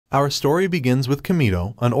Our story begins with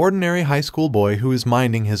Kimito, an ordinary high school boy who is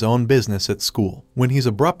minding his own business at school, when he's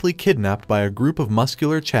abruptly kidnapped by a group of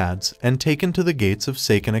muscular chads and taken to the gates of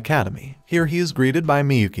Seiken Academy. Here he is greeted by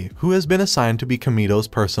Miyuki, who has been assigned to be Kimito's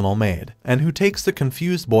personal maid, and who takes the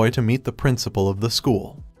confused boy to meet the principal of the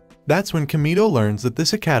school. That's when Kimito learns that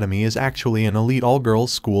this academy is actually an elite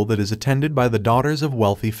all-girls school that is attended by the daughters of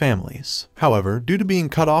wealthy families. However, due to being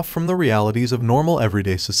cut off from the realities of normal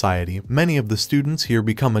everyday society, many of the students here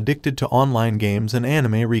become addicted to online games and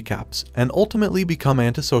anime recaps, and ultimately become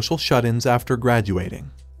antisocial shut-ins after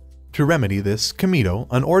graduating. To remedy this, Kimito,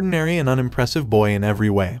 an ordinary and unimpressive boy in every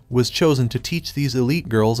way, was chosen to teach these elite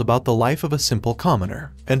girls about the life of a simple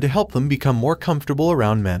commoner, and to help them become more comfortable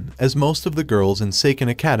around men, as most of the girls in Seiken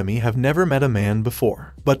Academy have never met a man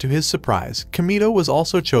before. But to his surprise, Kimito was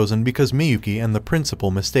also chosen because Miyuki and the principal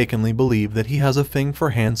mistakenly believe that he has a thing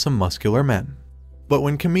for handsome muscular men. But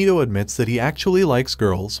when Kimito admits that he actually likes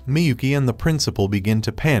girls, Miyuki and the principal begin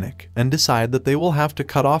to panic and decide that they will have to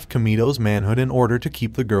cut off Kimito's manhood in order to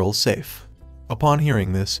keep the girls safe. Upon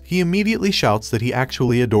hearing this, he immediately shouts that he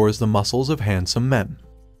actually adores the muscles of handsome men.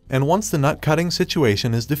 And once the nut-cutting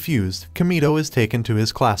situation is diffused, Kimito is taken to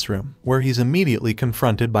his classroom, where he's immediately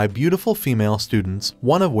confronted by beautiful female students,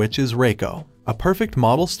 one of which is Reiko, a perfect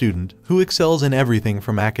model student who excels in everything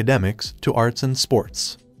from academics to arts and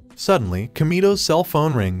sports. Suddenly, Kimito's cell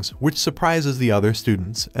phone rings, which surprises the other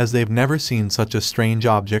students, as they've never seen such a strange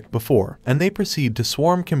object before, and they proceed to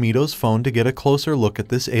swarm Kimito's phone to get a closer look at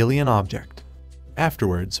this alien object.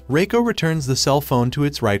 Afterwards, Reiko returns the cell phone to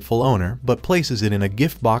its rightful owner, but places it in a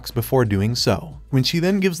gift box before doing so. When she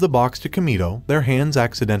then gives the box to Kimito, their hands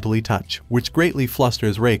accidentally touch, which greatly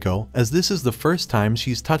flusters Reiko, as this is the first time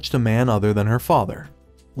she's touched a man other than her father.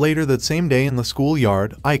 Later that same day in the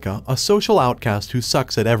schoolyard, Aika, a social outcast who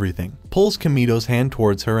sucks at everything, pulls Kimito's hand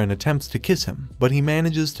towards her and attempts to kiss him, but he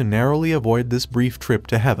manages to narrowly avoid this brief trip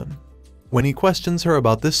to heaven. When he questions her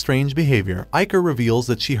about this strange behavior, Aika reveals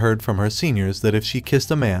that she heard from her seniors that if she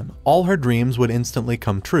kissed a man, all her dreams would instantly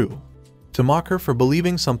come true. To mock her for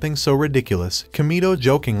believing something so ridiculous, Kimito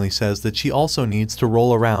jokingly says that she also needs to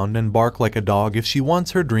roll around and bark like a dog if she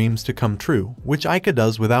wants her dreams to come true, which Aika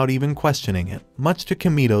does without even questioning it, much to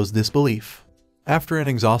Kimito's disbelief. After an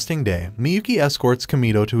exhausting day, Miyuki escorts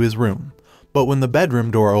Kimito to his room. But when the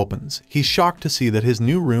bedroom door opens, he's shocked to see that his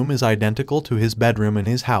new room is identical to his bedroom in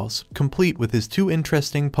his house, complete with his two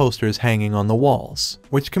interesting posters hanging on the walls,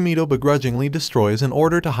 which Kimito begrudgingly destroys in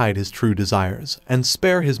order to hide his true desires, and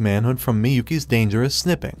spare his manhood from Miyuki's dangerous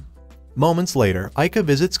snipping. Moments later, Aika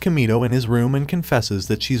visits Kimito in his room and confesses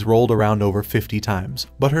that she's rolled around over 50 times,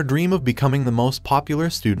 but her dream of becoming the most popular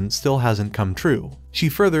student still hasn't come true. She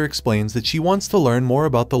further explains that she wants to learn more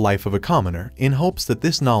about the life of a commoner, in hopes that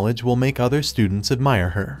this knowledge will make other students admire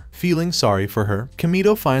her. Feeling sorry for her,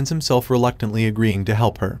 Kimito finds himself reluctantly agreeing to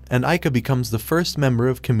help her, and Aika becomes the first member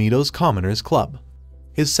of Kimito's Commoners Club.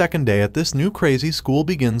 His second day at this new crazy school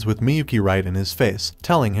begins with Miyuki right in his face,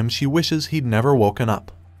 telling him she wishes he'd never woken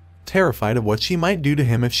up. Terrified of what she might do to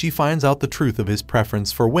him if she finds out the truth of his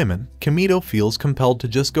preference for women, Kimito feels compelled to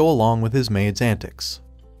just go along with his maid's antics.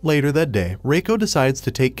 Later that day, Reiko decides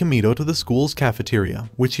to take Kimito to the school's cafeteria,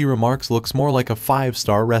 which he remarks looks more like a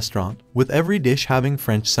 5-star restaurant, with every dish having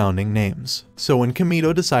French-sounding names. So when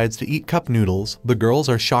Kimito decides to eat cup noodles, the girls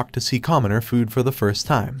are shocked to see commoner food for the first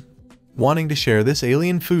time. Wanting to share this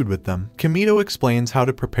alien food with them, Kimito explains how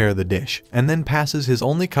to prepare the dish, and then passes his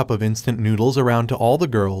only cup of instant noodles around to all the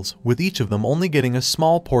girls, with each of them only getting a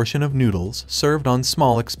small portion of noodles served on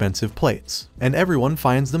small expensive plates, and everyone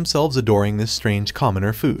finds themselves adoring this strange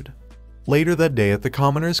commoner food. Later that day at the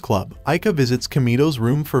Commoners Club, Aika visits Kimito's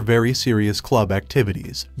room for very serious club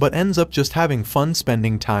activities, but ends up just having fun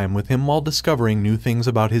spending time with him while discovering new things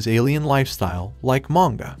about his alien lifestyle, like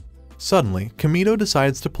manga. Suddenly, Kimito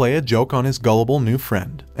decides to play a joke on his gullible new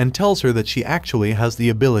friend, and tells her that she actually has the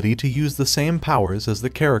ability to use the same powers as the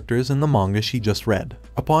characters in the manga she just read.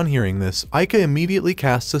 Upon hearing this, Aika immediately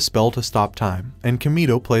casts a spell to stop time, and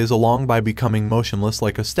Kimito plays along by becoming motionless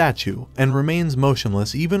like a statue, and remains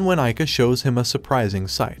motionless even when Aika shows him a surprising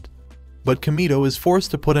sight. But Kimito is forced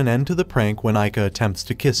to put an end to the prank when Aika attempts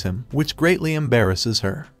to kiss him, which greatly embarrasses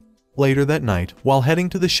her. Later that night, while heading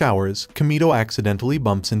to the showers, Kimito accidentally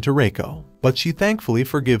bumps into Reiko, but she thankfully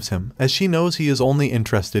forgives him, as she knows he is only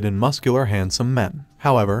interested in muscular handsome men.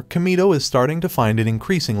 However, Kimito is starting to find it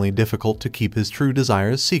increasingly difficult to keep his true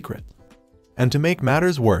desires secret. And to make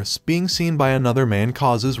matters worse, being seen by another man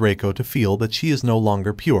causes Reiko to feel that she is no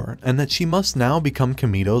longer pure, and that she must now become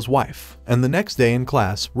Kimito's wife. And the next day in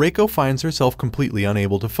class, Reiko finds herself completely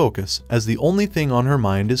unable to focus, as the only thing on her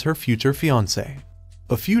mind is her future fiancé.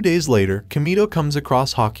 A few days later, Kimito comes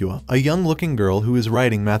across Hakua, a young-looking girl who is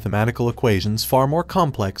writing mathematical equations far more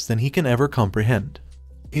complex than he can ever comprehend.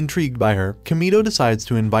 Intrigued by her, Kimito decides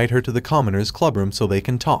to invite her to the commoners' clubroom so they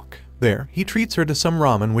can talk. There, he treats her to some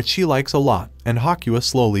ramen which she likes a lot, and Hakua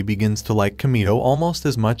slowly begins to like Kimito almost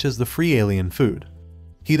as much as the free alien food.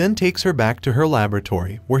 He then takes her back to her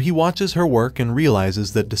laboratory, where he watches her work and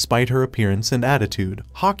realizes that despite her appearance and attitude,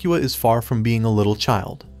 Hakua is far from being a little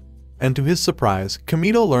child. And to his surprise,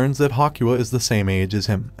 Kimito learns that Hakua is the same age as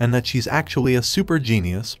him, and that she's actually a super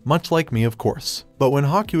genius, much like me of course. But when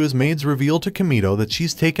Hakua's maids reveal to Kimito that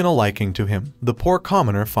she's taken a liking to him, the poor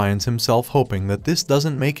commoner finds himself hoping that this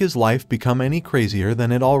doesn't make his life become any crazier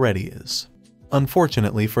than it already is.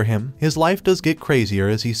 Unfortunately for him, his life does get crazier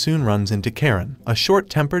as he soon runs into Karen, a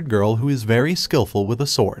short-tempered girl who is very skillful with a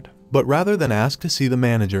sword. But rather than ask to see the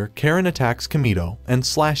manager, Karen attacks Kimito and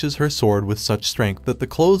slashes her sword with such strength that the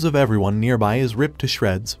clothes of everyone nearby is ripped to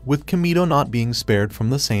shreds, with Kimito not being spared from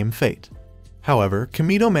the same fate. However,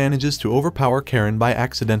 Kimito manages to overpower Karen by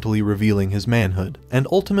accidentally revealing his manhood, and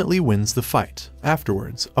ultimately wins the fight.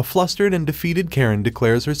 Afterwards, a flustered and defeated Karen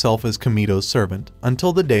declares herself as Kimito's servant,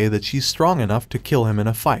 until the day that she's strong enough to kill him in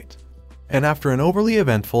a fight. And after an overly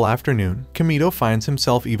eventful afternoon, Kimito finds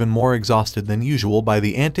himself even more exhausted than usual by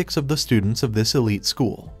the antics of the students of this elite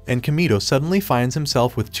school. And Kimito suddenly finds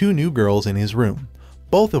himself with two new girls in his room,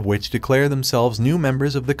 both of which declare themselves new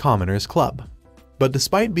members of the Commoners Club. But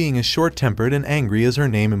despite being as short-tempered and angry as her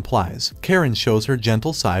name implies, Karen shows her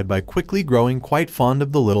gentle side by quickly growing quite fond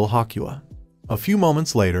of the little Hakua. A few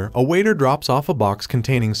moments later, a waiter drops off a box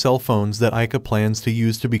containing cell phones that Aika plans to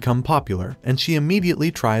use to become popular, and she immediately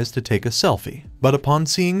tries to take a selfie. But upon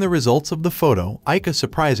seeing the results of the photo, Aika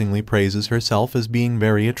surprisingly praises herself as being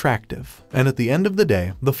very attractive. And at the end of the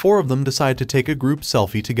day, the four of them decide to take a group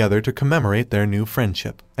selfie together to commemorate their new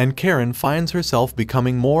friendship. And Karen finds herself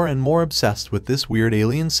becoming more and more obsessed with this weird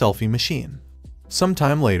alien selfie machine.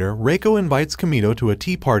 Sometime later, Reiko invites Kimito to a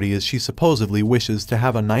tea party as she supposedly wishes to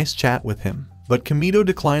have a nice chat with him. But Kimito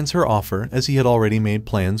declines her offer as he had already made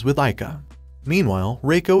plans with Aika. Meanwhile,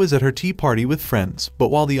 Reiko is at her tea party with friends, but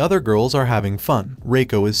while the other girls are having fun,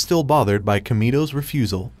 Reiko is still bothered by Kimito's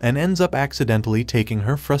refusal and ends up accidentally taking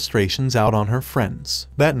her frustrations out on her friends.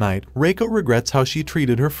 That night, Reiko regrets how she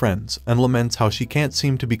treated her friends and laments how she can't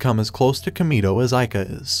seem to become as close to Kimito as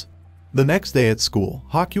Aika is. The next day at school,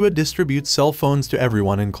 Hakua distributes cell phones to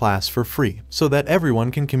everyone in class for free, so that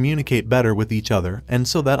everyone can communicate better with each other and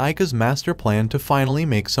so that Aika's master plan to finally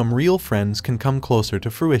make some real friends can come closer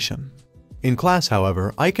to fruition. In class,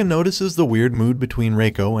 however, Aika notices the weird mood between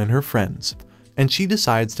Reiko and her friends, and she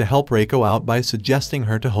decides to help Reiko out by suggesting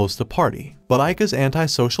her to host a party. But Aika's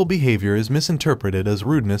antisocial behavior is misinterpreted as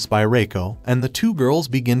rudeness by Reiko, and the two girls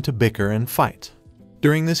begin to bicker and fight.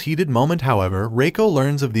 During this heated moment, however, Reiko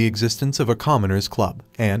learns of the existence of a commoners club,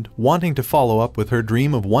 and, wanting to follow up with her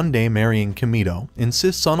dream of one day marrying Kimito,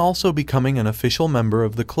 insists on also becoming an official member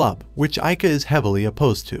of the club, which Aika is heavily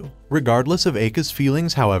opposed to. Regardless of Aika's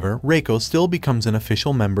feelings, however, Reiko still becomes an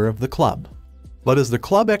official member of the club. But as the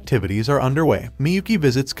club activities are underway, Miyuki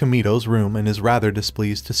visits Kimito's room and is rather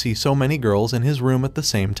displeased to see so many girls in his room at the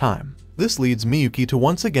same time. This leads Miyuki to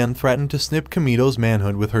once again threaten to snip Kimito's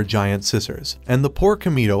manhood with her giant scissors, and the poor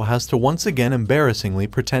Kimito has to once again embarrassingly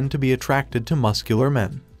pretend to be attracted to muscular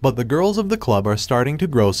men. But the girls of the club are starting to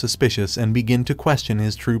grow suspicious and begin to question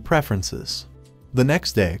his true preferences. The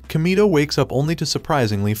next day, Kimito wakes up only to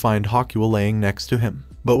surprisingly find Hakua laying next to him.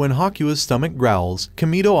 But when Hakua's stomach growls,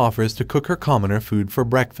 Kimito offers to cook her commoner food for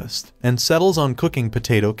breakfast, and settles on cooking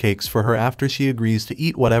potato cakes for her after she agrees to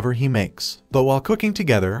eat whatever he makes. But while cooking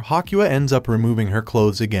together, Hakua ends up removing her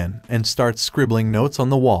clothes again, and starts scribbling notes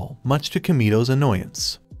on the wall, much to Kimito's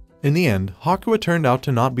annoyance. In the end, Hakua turned out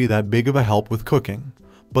to not be that big of a help with cooking,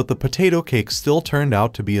 but the potato cakes still turned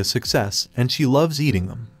out to be a success, and she loves eating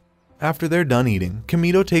them. After they're done eating,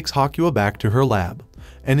 Kimito takes Hakua back to her lab,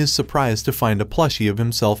 and is surprised to find a plushie of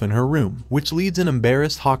himself in her room, which leads an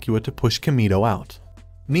embarrassed Hakua to push Kimito out.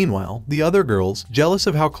 Meanwhile, the other girls, jealous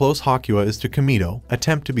of how close Hakua is to Kimito,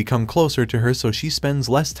 attempt to become closer to her so she spends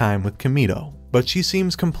less time with Kimito. But she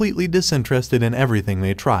seems completely disinterested in everything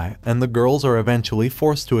they try, and the girls are eventually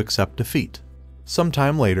forced to accept defeat.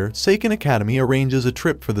 Sometime later, Seiken Academy arranges a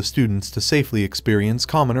trip for the students to safely experience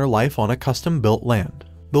commoner life on a custom-built land.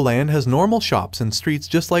 The land has normal shops and streets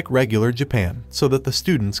just like regular Japan, so that the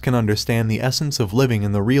students can understand the essence of living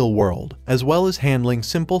in the real world, as well as handling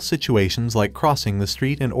simple situations like crossing the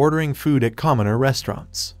street and ordering food at commoner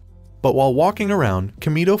restaurants. But while walking around,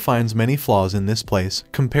 Kimito finds many flaws in this place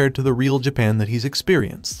compared to the real Japan that he's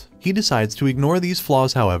experienced. He decides to ignore these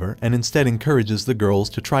flaws, however, and instead encourages the girls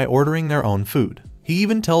to try ordering their own food. He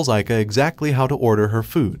even tells Aika exactly how to order her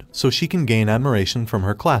food, so she can gain admiration from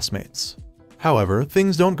her classmates. However,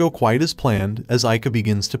 things don't go quite as planned as Aika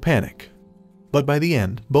begins to panic. But by the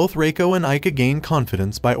end, both Reiko and Aika gain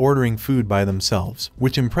confidence by ordering food by themselves,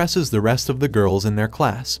 which impresses the rest of the girls in their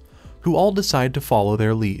class, who all decide to follow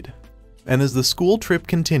their lead. And as the school trip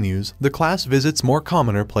continues, the class visits more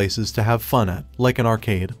commoner places to have fun at, like an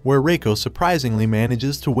arcade, where Reiko surprisingly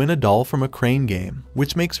manages to win a doll from a crane game,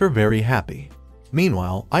 which makes her very happy.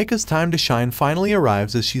 Meanwhile, Aika's time to shine finally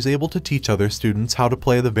arrives as she's able to teach other students how to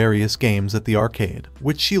play the various games at the arcade,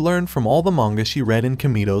 which she learned from all the manga she read in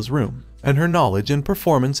Kimito's room. And her knowledge and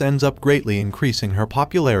performance ends up greatly increasing her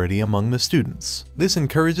popularity among the students. This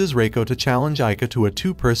encourages Reiko to challenge Aika to a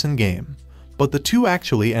two-person game. But the two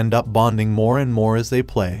actually end up bonding more and more as they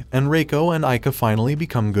play, and Reiko and Aika finally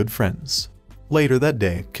become good friends. Later that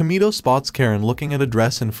day, Kimito spots Karen looking at a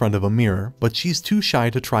dress in front of a mirror, but she's too shy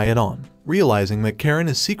to try it on. Realizing that Karen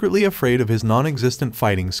is secretly afraid of his non-existent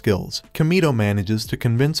fighting skills, Kimito manages to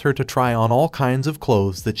convince her to try on all kinds of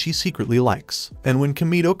clothes that she secretly likes. And when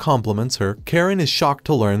Kimito compliments her, Karen is shocked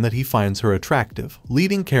to learn that he finds her attractive,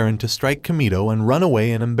 leading Karen to strike Kimito and run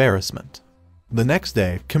away in embarrassment. The next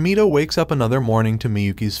day, Kimito wakes up another morning to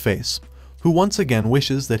Miyuki's face, who once again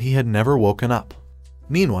wishes that he had never woken up.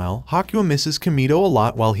 Meanwhile, Hakua misses Kimito a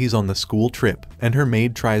lot while he's on the school trip, and her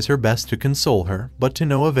maid tries her best to console her, but to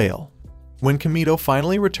no avail. When Kimito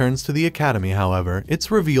finally returns to the academy, however,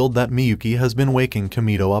 it's revealed that Miyuki has been waking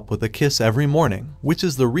Kimito up with a kiss every morning, which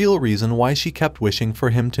is the real reason why she kept wishing for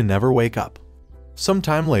him to never wake up.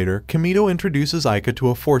 Sometime later, Kimito introduces Aika to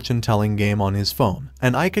a fortune-telling game on his phone,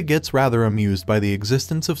 and Aika gets rather amused by the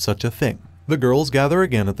existence of such a thing. The girls gather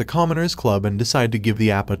again at the Commoners Club and decide to give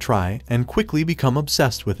the app a try, and quickly become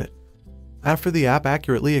obsessed with it. After the app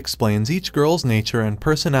accurately explains each girl's nature and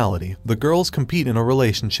personality, the girls compete in a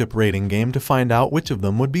relationship rating game to find out which of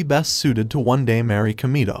them would be best suited to one day marry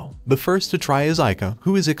Kimito. The first to try is Aika,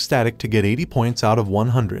 who is ecstatic to get 80 points out of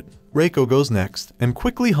 100. Reiko goes next, and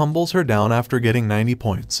quickly humbles her down after getting 90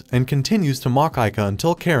 points, and continues to mock Aika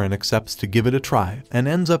until Karen accepts to give it a try, and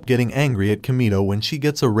ends up getting angry at Kimito when she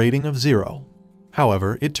gets a rating of 0.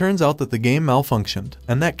 However, it turns out that the game malfunctioned,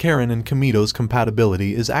 and that Karen and Kimito's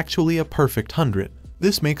compatibility is actually a perfect 100.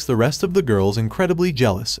 This makes the rest of the girls incredibly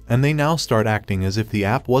jealous, and they now start acting as if the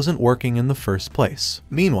app wasn't working in the first place.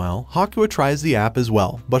 Meanwhile, Hakua tries the app as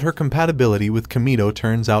well, but her compatibility with Kimito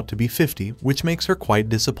turns out to be 50, which makes her quite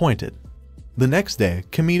disappointed. The next day,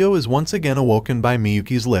 Kimito is once again awoken by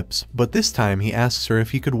Miyuki's lips, but this time he asks her if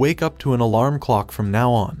he could wake up to an alarm clock from now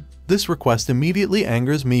on. This request immediately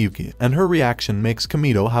angers Miyuki, and her reaction makes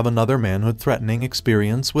Kimito have another manhood-threatening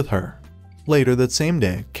experience with her. Later that same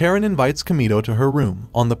day, Karen invites Kimito to her room,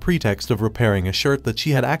 on the pretext of repairing a shirt that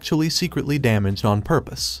she had actually secretly damaged on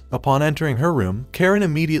purpose. Upon entering her room, Karen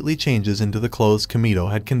immediately changes into the clothes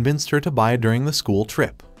Kimito had convinced her to buy during the school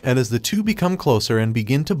trip. And as the two become closer and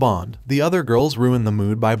begin to bond, the other girls ruin the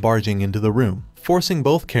mood by barging into the room, forcing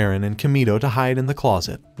both Karen and Kimito to hide in the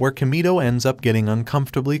closet, where Kimito ends up getting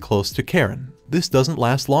uncomfortably close to Karen. This doesn't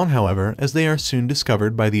last long, however, as they are soon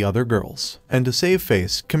discovered by the other girls. And to save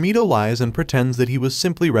face, Kimito lies and pretends that he was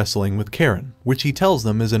simply wrestling with Karen, which he tells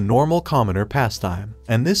them is a normal commoner pastime,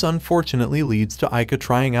 and this unfortunately leads to Aika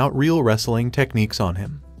trying out real wrestling techniques on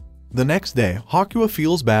him. The next day, Hakua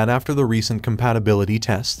feels bad after the recent compatibility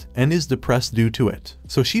test, and is depressed due to it,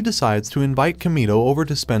 so she decides to invite Kimito over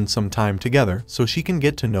to spend some time together so she can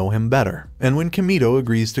get to know him better. And when Kimito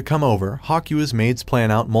agrees to come over, Hakua's maids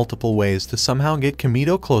plan out multiple ways to somehow get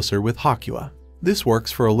Kimito closer with Hakua. This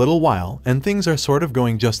works for a little while, and things are sort of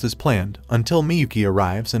going just as planned, until Miyuki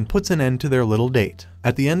arrives and puts an end to their little date.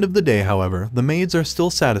 At the end of the day, however, the maids are still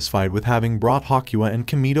satisfied with having brought Hakua and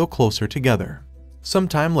Kimito closer together.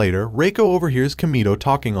 Sometime later, Reiko overhears Kimito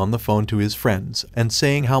talking on the phone to his friends, and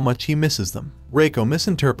saying how much he misses them. Reiko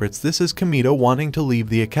misinterprets this as Kimito wanting to leave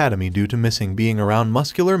the academy due to missing being around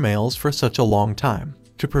muscular males for such a long time.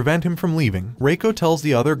 To prevent him from leaving, Reiko tells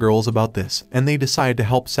the other girls about this, and they decide to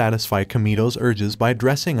help satisfy Kimito's urges by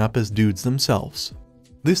dressing up as dudes themselves.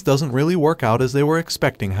 This doesn't really work out as they were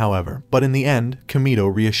expecting, however, but in the end, Kimito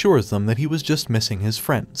reassures them that he was just missing his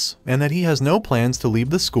friends, and that he has no plans to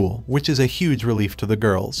leave the school, which is a huge relief to the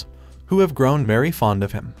girls, who have grown very fond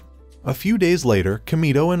of him. A few days later,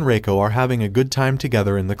 Kimito and Reiko are having a good time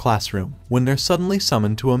together in the classroom, when they're suddenly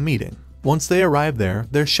summoned to a meeting. Once they arrive there,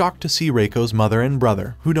 they're shocked to see Reiko's mother and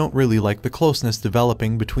brother, who don't really like the closeness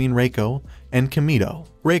developing between Reiko and Kimito.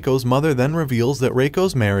 Reiko's mother then reveals that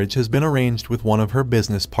Reiko's marriage has been arranged with one of her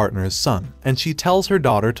business partner's son, and she tells her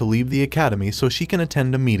daughter to leave the academy so she can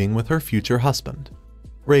attend a meeting with her future husband.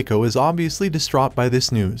 Reiko is obviously distraught by this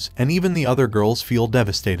news, and even the other girls feel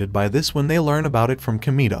devastated by this when they learn about it from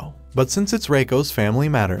Kimito. But since it's Reiko's family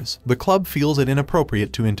matters, the club feels it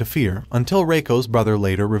inappropriate to interfere until Reiko's brother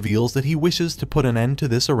later reveals that he wishes to put an end to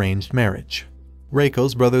this arranged marriage.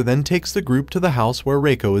 Reiko's brother then takes the group to the house where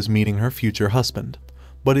Reiko is meeting her future husband,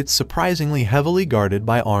 but it's surprisingly heavily guarded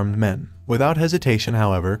by armed men. Without hesitation,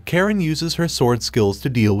 however, Karen uses her sword skills to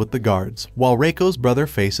deal with the guards, while Reiko's brother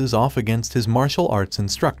faces off against his martial arts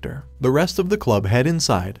instructor. The rest of the club head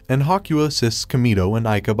inside, and Hakua assists Kimito and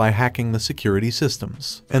Aika by hacking the security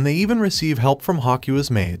systems. And they even receive help from Hakua's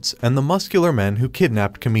maids and the muscular men who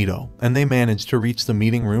kidnapped Kimito, and they manage to reach the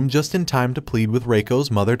meeting room just in time to plead with Reiko's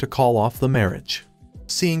mother to call off the marriage.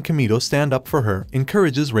 Seeing Kimito stand up for her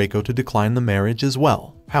encourages Reiko to decline the marriage as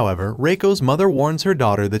well. However, Reiko's mother warns her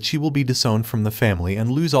daughter that she will be disowned from the family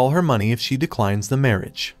and lose all her money if she declines the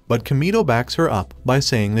marriage. But Kimito backs her up by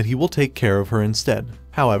saying that he will take care of her instead.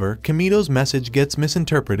 However, Kimito's message gets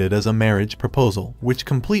misinterpreted as a marriage proposal, which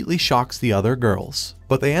completely shocks the other girls.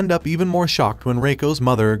 But they end up even more shocked when Reiko's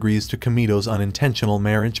mother agrees to Kimito's unintentional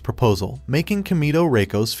marriage proposal, making Kimito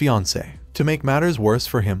Reiko's fiancé. To make matters worse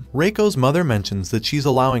for him, Reiko's mother mentions that she's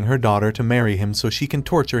allowing her daughter to marry him so she can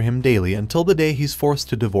torture him daily until the day he's forced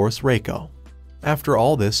to divorce Reiko. After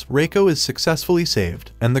all this, Reiko is successfully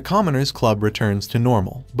saved, and the Commoners Club returns to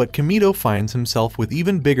normal, but Kimito finds himself with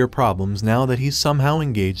even bigger problems now that he's somehow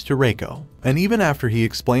engaged to Reiko. And even after he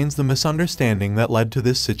explains the misunderstanding that led to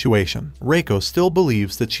this situation, Reiko still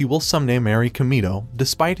believes that she will someday marry Kimito,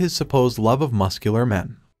 despite his supposed love of muscular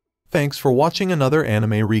men. Thanks for watching another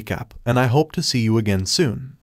anime recap, and I hope to see you again soon.